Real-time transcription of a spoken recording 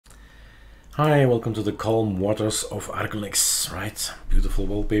Hi, welcome to the calm waters of ArcoLinux, right? Beautiful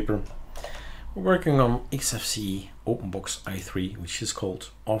wallpaper. We're working on XFCE OpenBox i3, which is called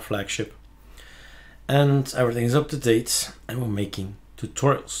our flagship. And everything is up to date, and we're making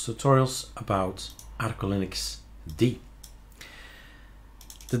tutorials about ArcoLinuxD.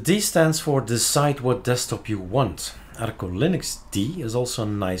 The D stands for decide what desktop you want. ArcoLinuxD is also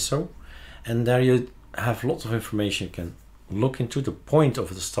an ISO, and there you have lots of information you can look into. The point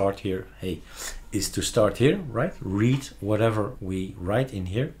of the start here, hey, is to start here, right? Read whatever we write in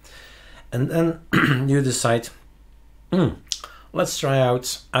here, and then you decide, let's try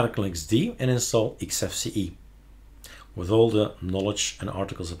out ArcoLinuxD and install XFCE, with all the knowledge and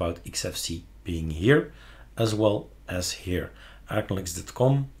articles about XFCE being here as well as here.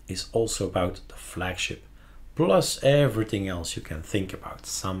 ArcoLinux.com is also about the flagship, plus everything else you can think about,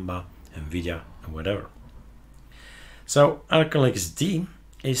 Samba, NVIDIA, and whatever. So ArcoLinuxD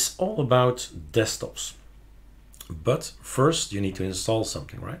is all about desktops. But first you need to install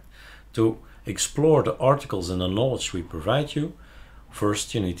something, right? To explore the articles and the knowledge we provide you,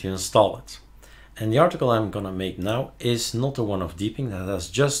 first you need to install it. And the article I'm gonna make now is not the one of Deeping, that has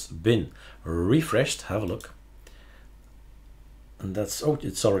just been refreshed. Have a look. And that's, oh,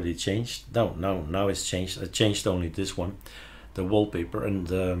 it's already changed. Now it's changed. I changed only this one, the wallpaper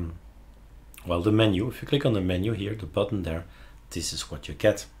and well, the menu. If you click on the menu here, the button there, this is what you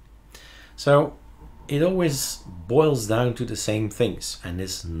get. So it always boils down to the same things, and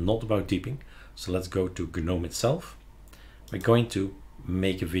it's not about deeping. So let's go to Gnome itself. We're going to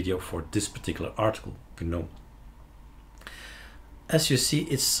make a video for this particular article, Gnome. As you see,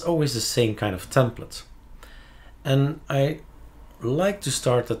 it's always the same kind of template. And I like to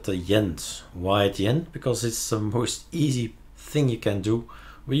start at the end. Why at the end? Because it's the most easy thing you can do.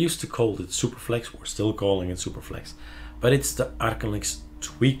 We used to call it Superflex, we're still calling it Superflex, but it's the ArcoLinux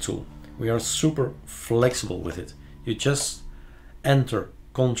tweak tool. We are super flexible with it. You just enter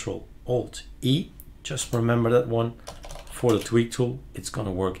Ctrl-Alt-E, just remember that one for the tweak tool. It's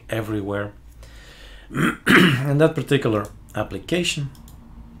gonna work everywhere. And that particular application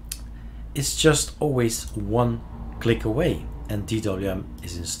is just always one click away and DWM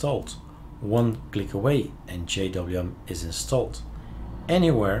is installed. One click away and JWM is installed.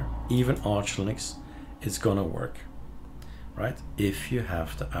 Anywhere, even ArcoLinux, it's gonna work, right? If you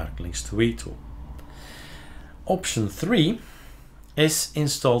have the ArcoLinux tweak tool. Option 3 is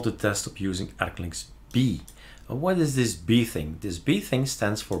install the desktop using ArcoLinux B. What is this B thing? This B thing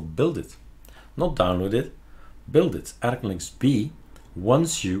stands for build it, not download it, build it. ArcoLinux B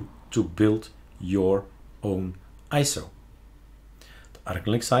wants you to build your own ISO. The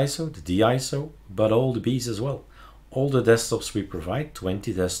ArcoLinux ISO, the D ISO, but all the Bs as well. All the desktops we provide,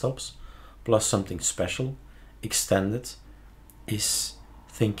 20 desktops, plus something special, extended, is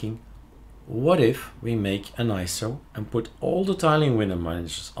thinking, what if we make an ISO and put all the tiling window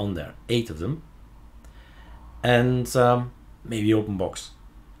managers on there, 8 of them, and maybe OpenBox,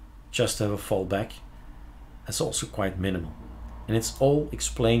 just to have a fallback. That's also quite minimal. And it's all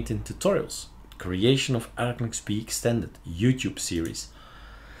explained in tutorials. Creation of ArcoLinux B Extended, YouTube series.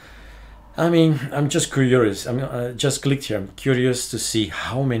 I mean, I'm just curious. I mean, I just clicked here. I'm curious to see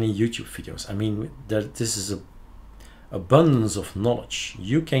how many YouTube videos. I mean, this is an abundance of knowledge.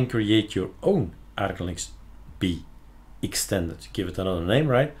 You can create your own ArcoLinux B Extended. Give it another name,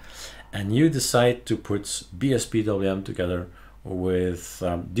 right? And you decide to put BSPWM together with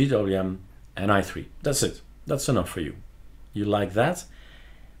DWM and i3. That's it. That's enough for you. You like that?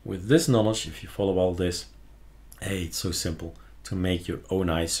 With this knowledge, if you follow all this, hey, it's so simple to make your own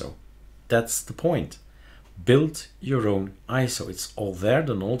ISO. That's the point. Build your own ISO. It's all there.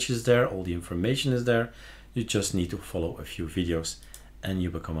 The knowledge is there. All the information is there. You just need to follow a few videos and you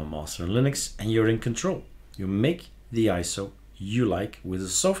become a master in Linux and you're in control. You make the ISO you like with the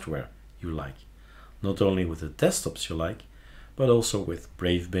software you like. Not only with the desktops you like, but also with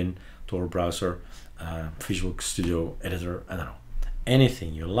Bravebin, Tor browser, Visual Studio Editor, I don't know.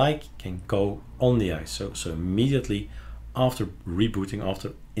 Anything you like can go on the ISO. So immediately after rebooting,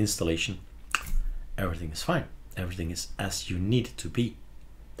 after installation, everything is fine. Everything is as you need it to be.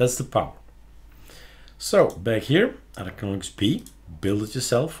 That's the power. So back here, ArcoLinux B, build it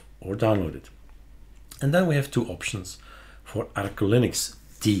yourself or download it. And then we have two options for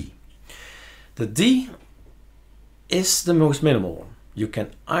ArcoLinuxD. The D is the most minimal one. You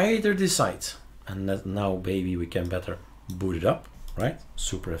can either decide, and that now baby we can better boot it up, right?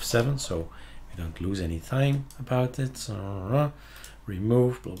 Super F7, so we don't lose any time about it.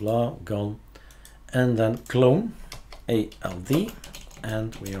 Remove, blah blah, gone. And then clone ALD,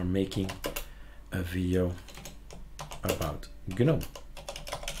 and we are making a video about Gnome.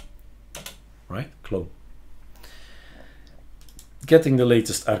 right? Clone. Getting the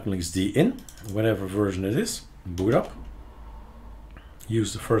latest ArcoLinuxD in, whatever version it is, boot up.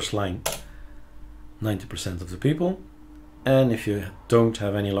 Use the first line 90% of the people. And if you don't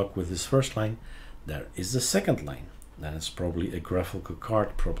have any luck with this first line, there is the second line. Then it's probably a graphical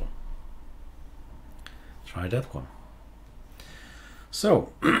card problem. Try that one.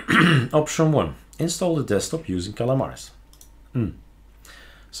 So, option 1, install the desktop using Calamares.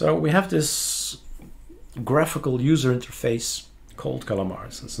 So we have this graphical user interface called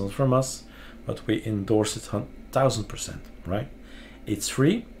Calamares. It's not from us, but we endorse it 1000%, right? It's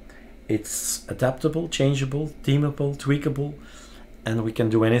free, it's adaptable, changeable, themable, tweakable, and we can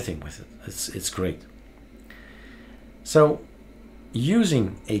do anything with it. It's great. So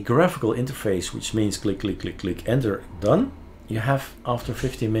using a graphical interface, which means click, click, click, click, enter, done, you have after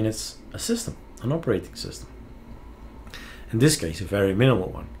 15 minutes a system, an operating system. In this case, a very minimal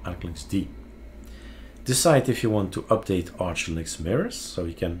one, ArcoLinuxD. Decide if you want to update ArcoLinux mirrors, so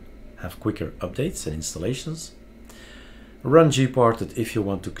you can have quicker updates and installations. Run gparted if you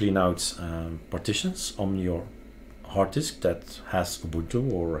want to clean out partitions on your hard disk that has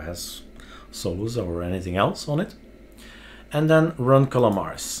Ubuntu or has Solus or anything else on it. And then run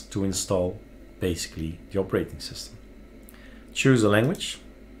Calamares to install basically the operating system. Choose a language.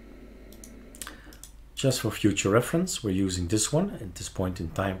 Just for future reference, we're using this one. At this point in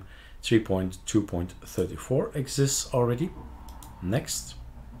time, 3.2.34 exists already. Next.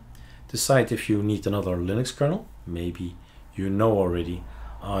 Decide if you need another Linux kernel. Maybe you know already,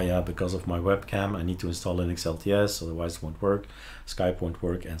 oh yeah, because of my webcam, I need to install Linux LTS, otherwise it won't work, Skype won't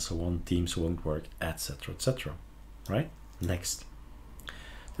work, and so on, Teams won't work, etc., etc. Right? Next.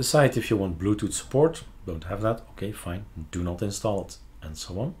 Decide if you want Bluetooth support. Don't have that. Okay, fine. Do not install it, and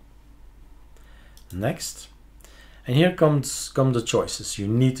so on. Next. And here come the choices. You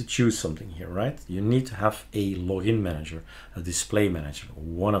need to choose something here, right? You need to have a login manager, a display manager,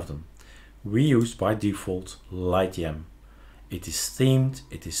 one of them. We use by default LightYam. It is themed,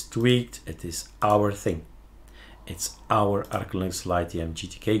 it is tweaked, it is our thing. It's our ArcoLinux LightYam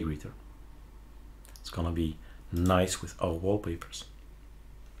GTK greeter. It's gonna be nice with our wallpapers.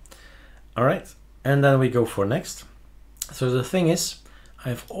 All right, and then we go for next. So the thing is,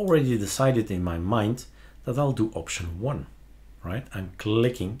 I've already decided in my mind that I'll do option 1, right? I'm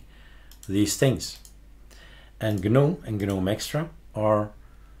clicking these things. And Gnome and Gnome Extra are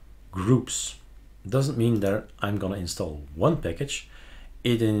groups. Doesn't mean that I'm gonna install one package.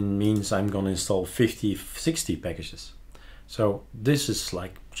 It means I'm gonna install 50, 60 packages. So this is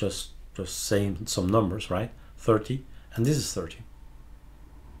like just saying some numbers, right? 30, and this is 30.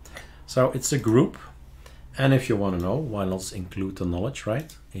 So it's a group, and if you want to know, why not include the knowledge,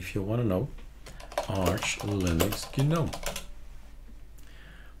 right? If you want to know, ArcoLinux Gnome.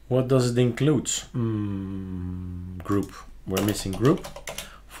 What does it include? Group. We're missing group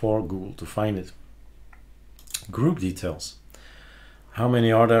for Google to find it. Group details. How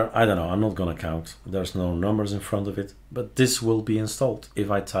many are there? I don't know. I'm not gonna count. There's no numbers in front of it, but this will be installed. If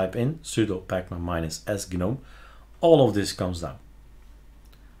I type in sudo pacman -s gnome, all of this comes down.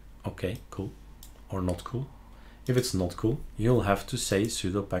 Okay, cool or not cool. If it's not cool, you'll have to say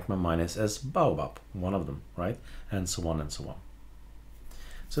sudo pacman -s baobab, one of them, right? And so on and so on.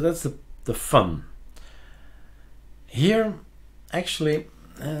 So that's the fun. Here, actually,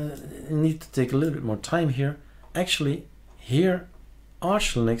 you need to take a little bit more time here. Actually, here,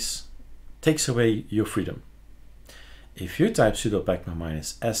 ArcoLinux takes away your freedom. If you type sudo pacman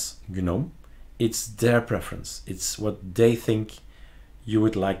 -s gnome, it's their preference. It's what they think you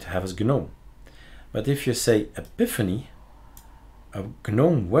would like to have as GNOME. But if you say Epiphany, a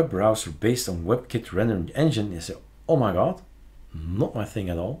GNOME web browser based on WebKit rendering engine, you say, oh my god, not my thing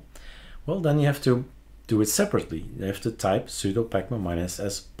at all. Well, then you have to do it separately. You have to type sudo pacman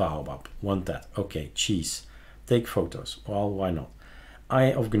 -s baobab. Want that? Okay, cheese. Take photos. Well, why not?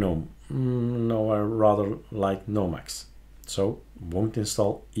 Eye of GNOME. No, I rather like Nomax. So, won't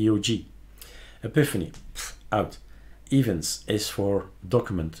install EOG. Epiphany. Out. Events is for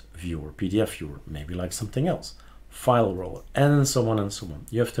document viewer, PDF viewer, maybe like something else. File roller, and so on and so on.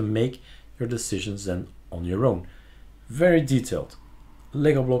 You have to make your decisions then on your own. Very detailed.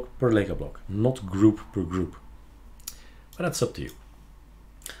 Lego block per Lego block, not group per group. But that's up to you.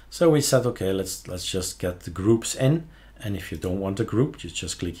 So we said, okay, let's just get the groups in. And if you don't want a group, you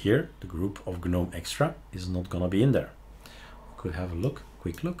just click here. The group of GNOME Extra is not gonna be in there. We could have a look,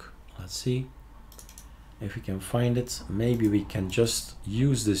 quick look. Let's see if we can find it. Maybe we can just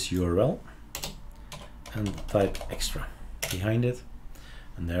use this URL and type extra behind it.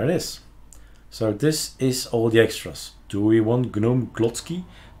 And there it is. So this is all the extras. Do we want GNOME Glotsky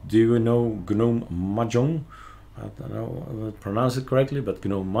Do you know Gnome Mahjong? I don't know if I pronounce it correctly, but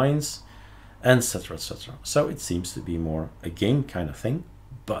Gnome Mines, etc, etc. So it seems to be more a game kind of thing,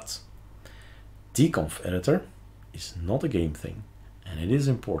 but dconf editor is not a game thing, and it is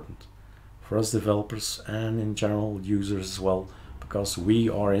important for us developers and in general users as well, because we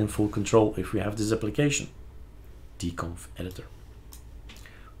are in full control if we have this application. Dconf editor,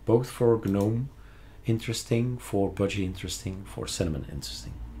 both for Gnome interesting, for Budgie interesting, for Cinnamon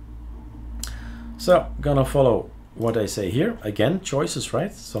interesting. So gonna follow what I say here. Again, choices,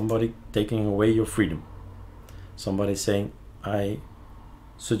 right? Somebody taking away your freedom, somebody saying I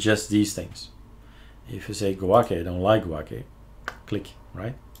suggest these things. If you say guac, I don't like guac, click,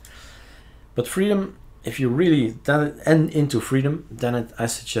 right? But freedom, if you really end into freedom, then I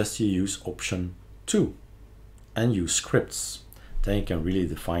suggest you use option 2 and use scripts. Then you can really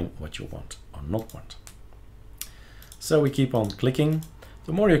define what you want or not want. So we keep on clicking.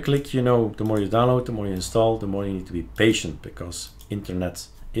 The more you click, you know, the more you download, the more you install, the more you need to be patient, because internet,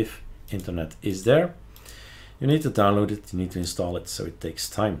 if internet is there, you need to download it, you need to install it, so it takes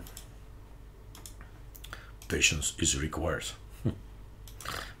time. Patience is required.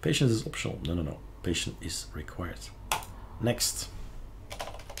 Patience is optional. No, no, no. Patience is required. Next.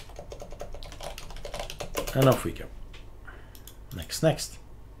 And off we go. Next, next.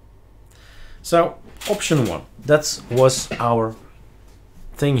 So option 1, that was our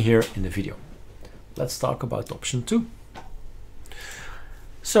thing here in the video. Let's talk about option 2.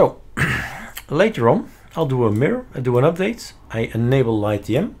 So later on, I'll do a mirror, I do an update, I enable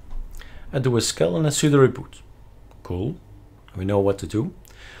LightTM, I do a scale and a sudo reboot. Cool, we know what to do.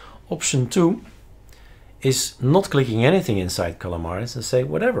 Option 2 is not clicking anything inside Calamares and say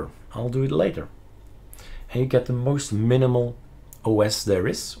whatever, I'll do it later. And you get the most minimal OS there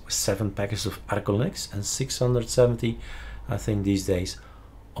is, with 7 packages of ArcoLinux and 670, I think these days,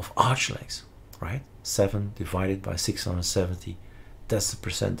 of ArcoLinux, right? 7 divided by 670, that's the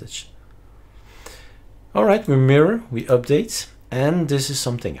percentage. All right, we mirror, we update, and this is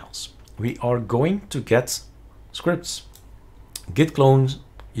something else. We are going to get scripts. Git clones,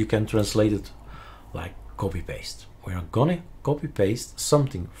 you can translate it like copy paste. We are gonna copy paste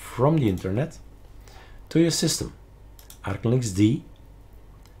something from the internet to your system. ArcoLinuxD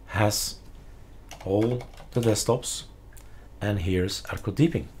has all the desktops, and here's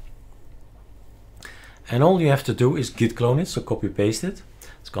ArcoDeeping. And all you have to do is git clone it, so copy paste it.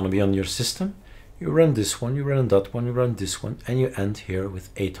 It's gonna be on your system. You run this one, you run that one, you run this one, and you end here with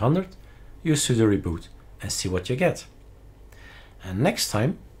 800. You sudo reboot and see what you get. And next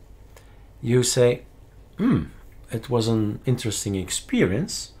time you say, it was an interesting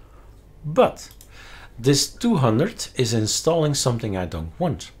experience, but this 200 is installing something I don't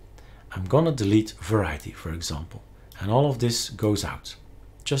want. I'm gonna delete variety, for example, and all of this goes out.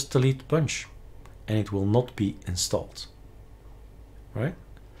 Just delete bunch and it will not be installed, right?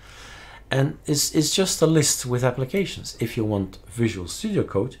 And it's just a list with applications. If you want Visual Studio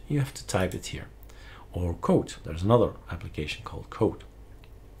Code, you have to type it here. Or Code, there's another application called Code.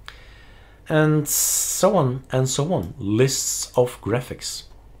 And so on and so on. Lists of graphics.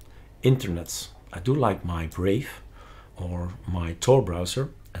 Internets. I do like my Brave or my Tor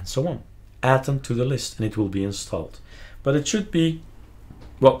browser and so on. Add them to the list and it will be installed. But it should be,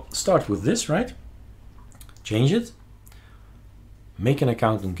 well, start with this, right? Change it. Make an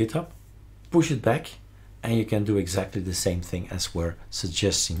account on GitHub. Push it back and you can do exactly the same thing as we're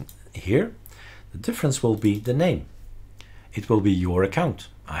suggesting here. The difference will be the name. It will be your account.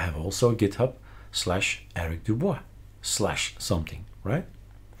 I have also a GitHub /Eric Dubois / something, right?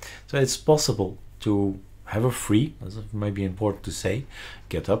 So it's possible to have a free, as it may be important to say,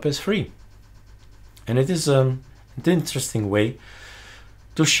 GitHub is free. And it is an interesting way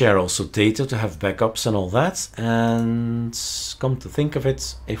to share also data, to have backups and all that. And come to think of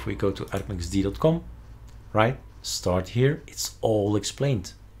it, if we go to ArcoLinuxD.com, right, start here, it's all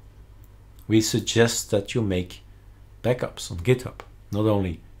explained. We suggest that you make backups on GitHub. Not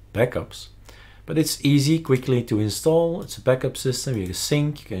only backups, but it's easy, quickly to install. It's a backup system. You can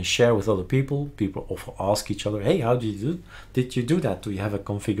sync, you can share with other people. People often ask each other, hey, how did you do that? Do you have a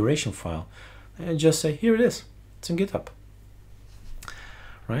configuration file? And just say, here it is. It's in GitHub.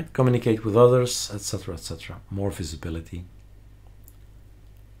 Right? Communicate with others, etc., etc. More visibility.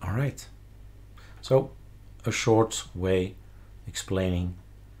 All right. So a short way explaining.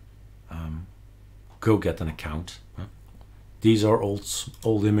 Go get an account. These are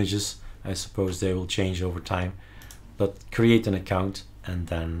old images. I suppose they will change over time, but create an account and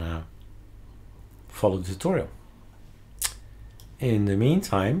then follow the tutorial. In the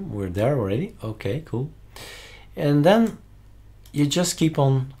meantime, we're there already. Okay, cool. And then you just keep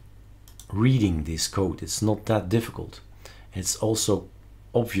on reading this code. It's not that difficult. It's also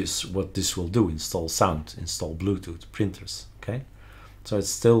obvious what this will do: install sound, install Bluetooth, printers. Okay, so it's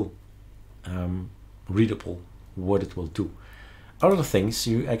still readable what it will do. Other things,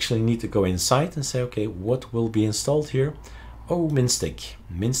 you actually need to go inside and say, okay, what will be installed here? Oh, MinStick.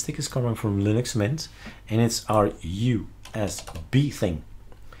 MinStick is coming from Linux Mint, and it's our USB thing.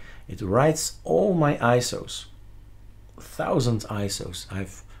 It writes all my ISOs, 1,000 ISOs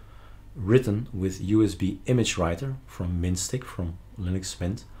I've written with USB image writer from MinStick, from Linux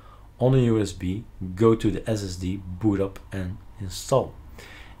Mint, on a USB, go to the SSD, boot up and install.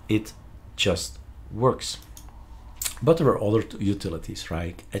 It just works. But there are other utilities,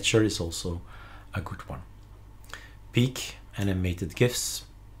 right? Etcher is also a good one. Peak, animated GIFs,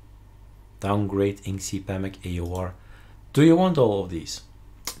 downgrade, Inkscape, PAMIC, AOR. Do you want all of these?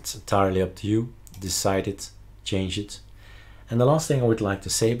 It's entirely up to you. Decide it, change it. And the last thing I would like to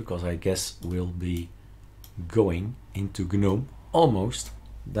say, because I guess we'll be going into Gnome almost,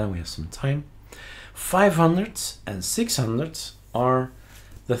 then we have some time. 500 and 600 are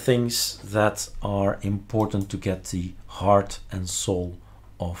the things that are important to get the heart and soul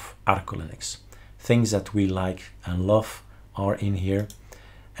of ArcoLinux. Things that we like and love are in here,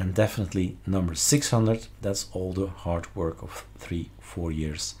 and definitely number 600, that's all the hard work of 3-4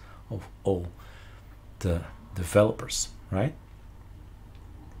 years of all the developers, right?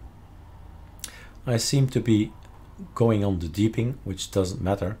 I seem to be going on the deeping, which doesn't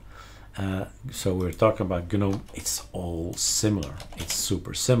matter. So we're talking about Gnome. It's all similar. It's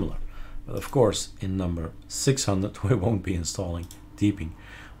super similar. But of course, in number 600, we won't be installing deeping.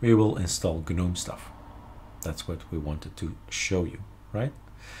 We will install Gnome stuff. That's what we wanted to show you, right?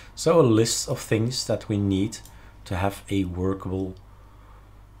 So a list of things that we need to have a workable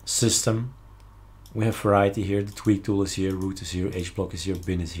system. We have variety here. The tweak tool is here, root is here, hblock is here,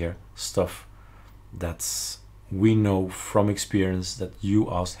 bin is here. Stuff that's we know from experience that you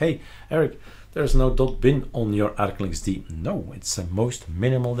asked, hey Eric, there's no .bin on your ArcoLinuxD. No, it's the most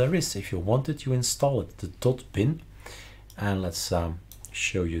minimal there is. If you want it, you install it, the .bin. And let's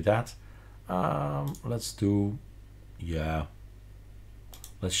show you that. Let's do, yeah,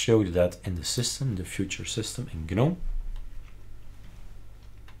 let's show you that in the system, the future system in Gnome.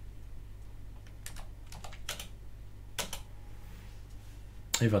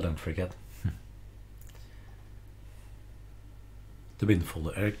 If I don't forget. The bin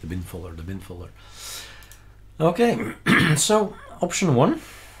folder, Eric, the bin folder, the bin folder. Okay, so option 1,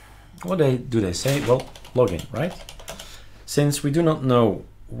 what do they say? Well, login, right? Since we do not know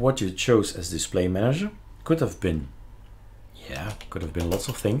what you chose as display manager, could have been, yeah, could have been lots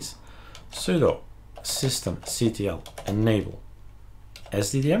of things. Sudo systemctl enable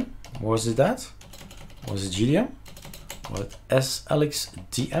SDDM, was it that? Was it GDM? Was it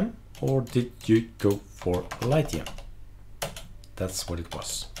SLXDM? Or did you go for LightDM? That's what it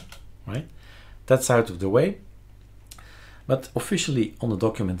was, right? That's out of the way. But officially on the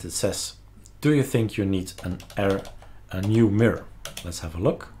document it says, do you think you need a new mirror? Let's have a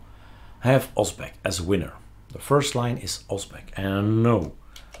look. I have Osbeck as a winner. The first line is Osbeck, and I know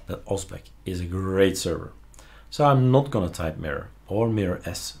that Osbeck is a great server. So I'm not gonna type mirror or mirror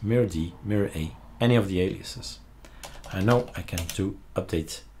S, mirror D, mirror A, any of the aliases. I know I can do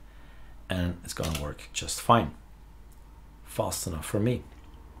update and it's gonna work just fine. Fast enough for me.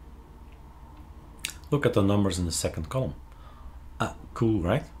 Look at the numbers in the second column. Ah, cool,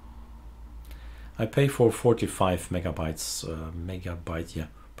 right? I pay for 45 megabytes,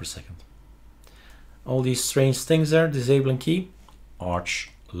 per second. All these strange things there, disabling key,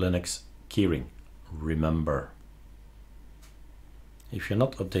 ArcoLinux keyring. Remember, if you're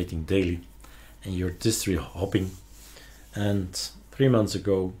not updating daily and you're distro hopping, and 3 months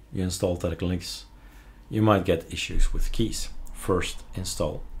ago you installed ArcoLinux, you might get issues with keys. First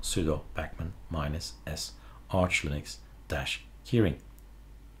install sudo pacman -s ArcoLinux -keyring,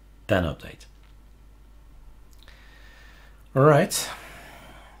 then update. All right,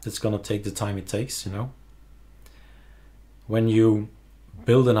 it's gonna take the time it takes, you know. When you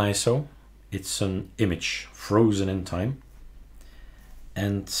build an ISO, it's an image frozen in time.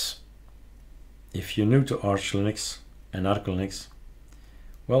 And if you're new to ArcoLinux and ArcoLinux,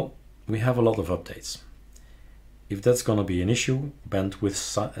 well, we have a lot of updates. If that's gonna be an issue,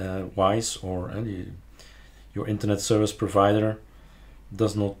 bandwidth wise, or your internet service provider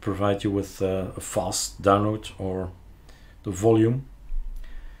does not provide you with a fast download or the volume,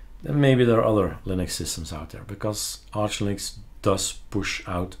 then maybe there are other Linux systems out there, because ArcoLinux does push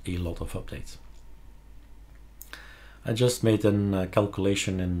out a lot of updates. I just made a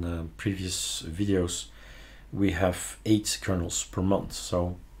calculation in previous videos we have 8 kernels per month.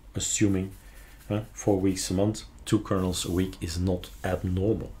 So assuming 4 weeks a month, 2 kernels a week is not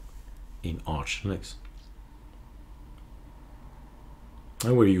abnormal in Arch Linux.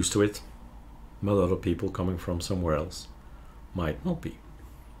 And we're used to it, but other people coming from somewhere else might not be.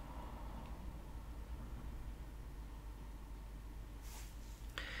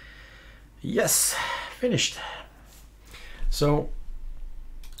 Yes, finished. So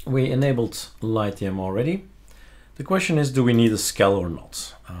we enabled LightYAM already. The question is, do we need a SCAL or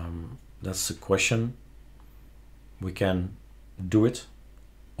not? That's the question. We can do it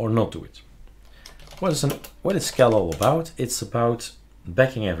or not do it. What is SCAL all about? It's about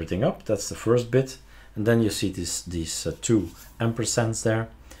backing everything up. That's the first bit. And then you see these 2 ampersands there.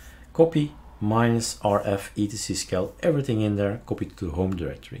 Copy minus rf etc SCAL, everything in there, copy to the home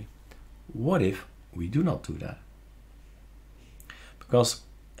directory. What if we do not do that? Because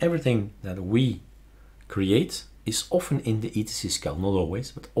everything that we create is often in the etc SCAL, not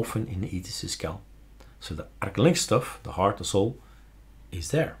always, but often in the etc SCAL. So the ArcoLinux stuff, the heart, the soul,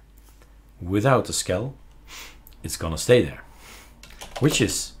 is there. Without the SCAL, it's gonna stay there, which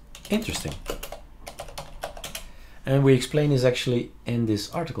is interesting. And we explain this actually in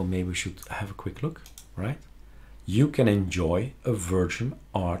this article. Maybe we should have a quick look, right? You can enjoy a Virgin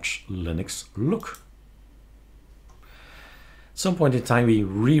Arch Linux look. At some point in time,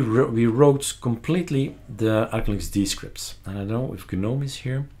 we wrote completely the ArcoLinuxD scripts. And I don't know if Gnome is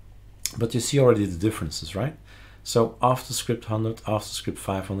here, but you see already the differences, right? So after script 100, after script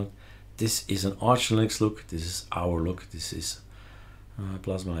 500, this is an Arch Linux look. This is our look. This is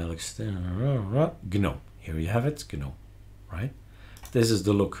Plasma Alex Gnome. Here you have it, Gnome, right? This is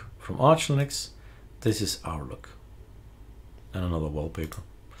the look from Arch Linux. This is our look. And another wallpaper.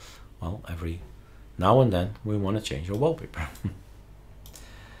 Well, every now and then we want to change our wallpaper.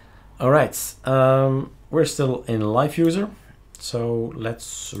 All right, we're still in live user, so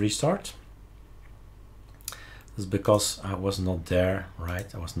let's restart. This is because I was not there,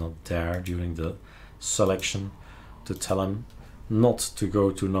 right? I was not there during the selection to tell him not to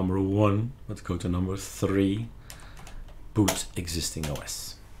go to number 1, but go to number 3, boot existing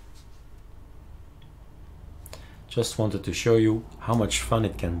OS. Just wanted to show you how much fun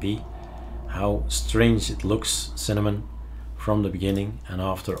it can be, how strange it looks, Cinnamon, from the beginning and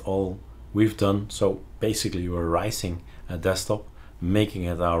after all we've done. So basically we're rising a desktop, making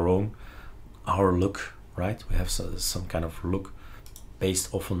it our own, our look, right? We have some kind of look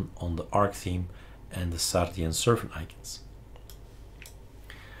based often on the Arc theme and the Sardi and Servant icons.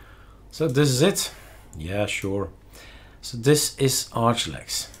 So this is it. Yeah, sure. So this is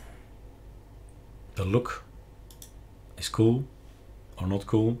ArcoLinux. The look is cool or not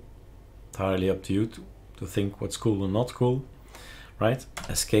cool. Entirely up to you to think what's cool and not cool. Right?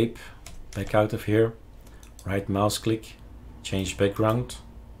 Escape, back out of here. Right mouse click, change background.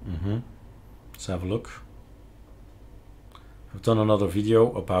 Let's have a look. I've done another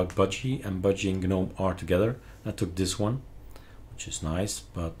video about Budgie, and Budgie and Gnome are together. I took this one, which is nice,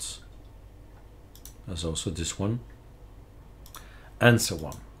 but there's also this one, and so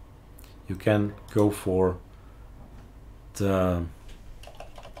on. You can go for the,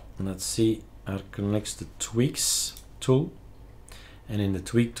 let's see, ArcoLinux, the tweaks tool, and in the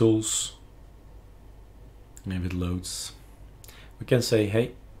tweak tools, maybe it loads, we can say,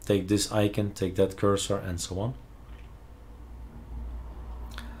 hey, take this icon, take that cursor, and so on.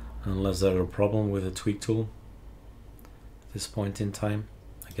 Unless there's a problem with the tweak tool at this point in time,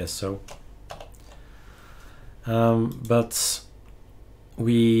 I guess so. But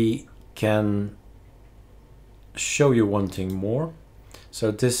we can show you one thing more. So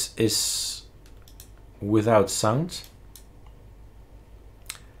this is without sound,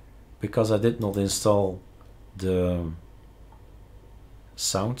 because I did not install the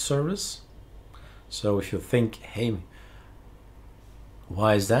sound service. So if you think, hey,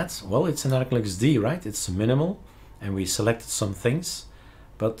 why is that? Well, it's an ArcoLinuxD, right? It's minimal, and we selected some things,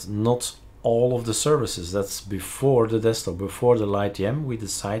 but not all of the services. That's before the desktop, before the LightYAM. We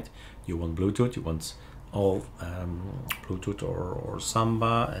decide you want Bluetooth, you want all Bluetooth or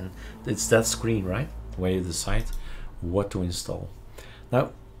Samba, and it's that screen, right, where you decide what to install.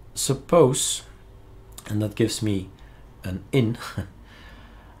 Now, suppose, and that gives me an in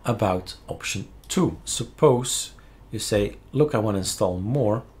about option 2. Suppose you say, look, I want to install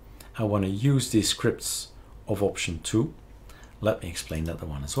more. I want to use these scripts of option 2. Let me explain that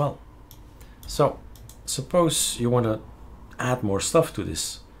one as well. So suppose you want to add more stuff to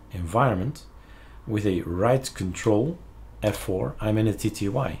this environment. With a right control F4, I'm in a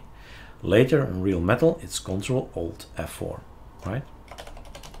TTY. Later in Real Metal, it's Control Alt F4, right?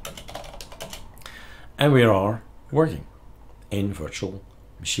 And we are working in virtual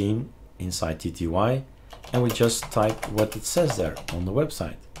machine inside TTY, and we just type what it says there on the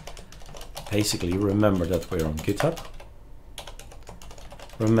website. Basically, remember that we're on GitHub.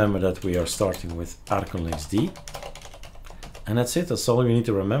 Remember that we are starting with ArcoLinuxD. And that's it, that's all you need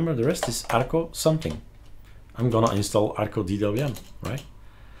to remember. The rest is Arco something. I'm gonna install Arco DWM, right?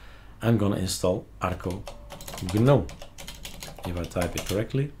 I'm gonna install Arco Gnome. If I type it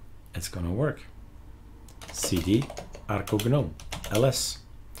correctly, it's gonna work. CD Arco Gnome ls.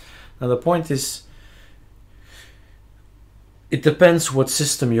 Now the point is, it depends what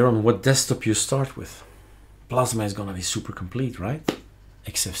system you're on, what desktop you start with. Plasma is gonna be super complete, right?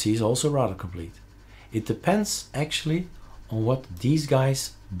 XFC is also rather complete. It depends actually on what these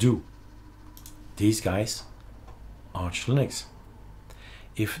guys do. These guys, Arch Linux.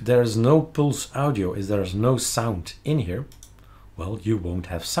 If there's no pulse audio, if there's no sound in here, well, you won't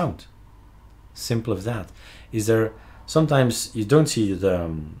have sound. Simple as that. Is there, sometimes you don't see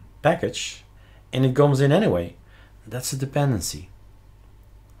the package and it comes in anyway. That's a dependency,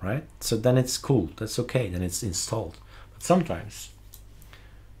 right? So then it's cool, that's okay, then it's installed. But sometimes,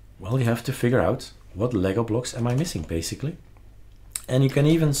 well, you have to figure out what Lego blocks am I missing, basically. And you can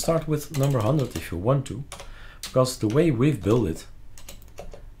even start with number 100 if you want to, because the way we've built it,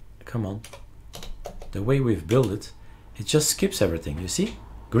 come on, the way we've built it, it just skips everything, you see?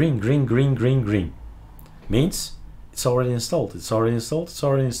 Green, green, green, green, green. Means it's already installed, it's already installed, it's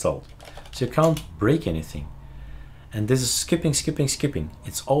already installed. So you can't break anything. And this is skipping, skipping, skipping.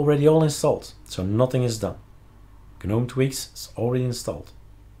 It's already all installed, so nothing is done. GNOME tweaks is already installed.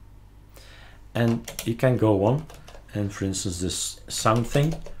 And you can go on, and for instance this sound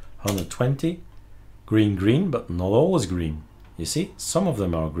thing, 120, green, green, but not always green. You see, some of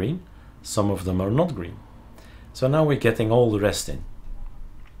them are green, some of them are not green. So now we're getting all the rest in,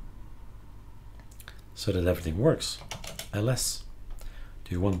 so that everything works. ls.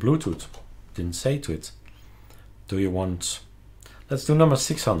 Do you want Bluetooth? Didn't say to it. Do you want, let's do number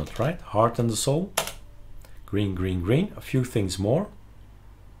 600, right? Heart and the soul. Green, green, green. A few things more.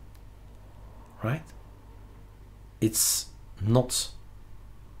 Right? It's not,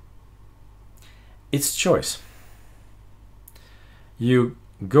 it's choice. You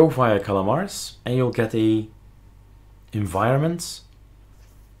go via Calamares and you'll get a environment,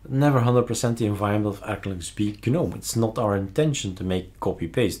 never 100% the environment of ArcoLinuxD GNOME. It's not our intention to make copy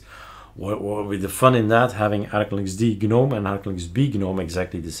paste. What would be the fun in that, having ArcoLinuxD GNOME and ArcoLinuxB GNOME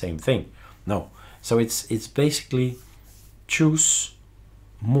exactly the same thing? No. So it's basically choose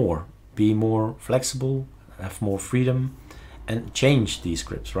more, be more flexible, have more freedom, and change these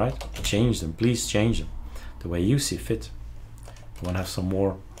scripts, right? Change them, please change them the way you see fit. You want to have some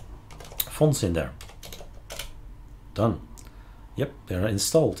more fonts in there. Done. Yep, they're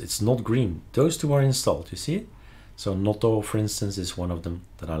installed. It's not green. Those two are installed, you see it? So Noto, for instance, is one of them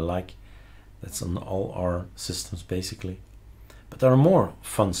that I like. That's on all our systems, basically. But there are more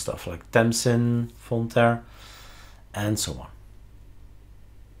fun stuff, like Temsin, Fontaire, and so on.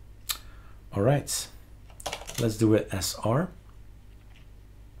 All right, let's do it SR.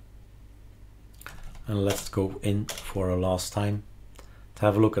 And let's go in for a last time to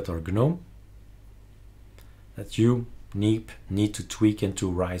have a look at our GNOME that you need to tweak and to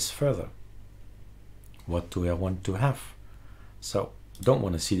rise further. What do I want to have? So don't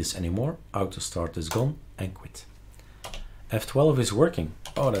want to see this anymore. Auto start is gone and quit. F12 is working.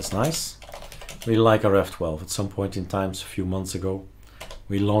 Oh, that's nice. We like our F12. At some point in time, a few months ago,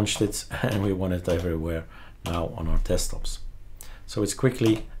 we launched it and we want it everywhere now on our desktops. So it's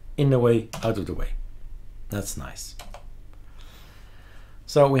quickly in the way, out of the way. That's nice.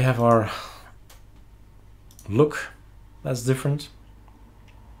 So we have our look that's different.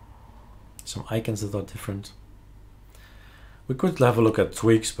 Some icons that are different. We could have a look at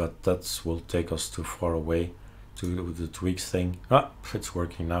tweaks, but that will take us too far away to the tweaks thing. Ah, it's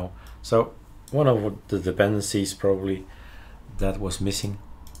working now. So one of the dependencies probably that was missing.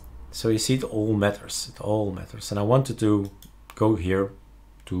 So you see, it all matters. It all matters. And I wanted to go here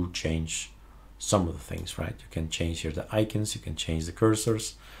to change some of the things, right? You can change here the icons. You can change the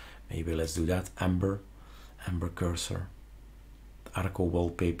cursors. Maybe let's do that. Amber cursor. The Arco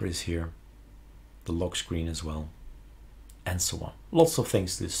wallpaper is here. The lock screen as well. And so on. Lots of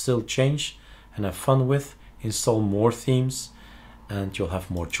things to still change and have fun with. Install more themes and you'll have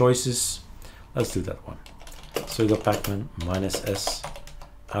more choices. Let's do that one. Sudo pacman -s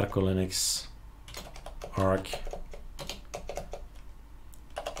ArcoLinux arc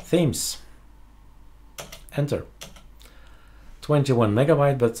themes. Enter. 21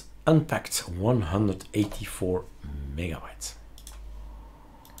 megabyte, but unpacked 184 megabytes.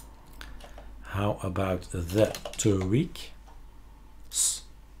 How about the tweak?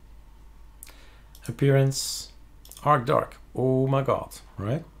 Appearance, arc dark. Oh my god,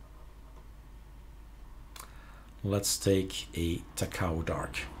 right? Let's take a Takao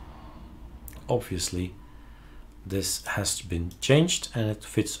dark. Obviously, this has been changed and it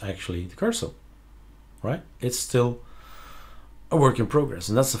fits actually the cursor, right? It's still a work in progress,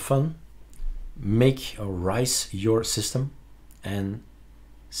 and that's the fun. Make or rise your system and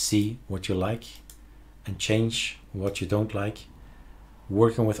see what you like and change what you don't like.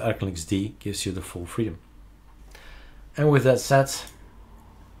 Working with ArcoLinuxD gives you the full freedom. And with that said,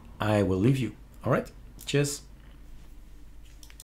 I will leave you. All right, cheers.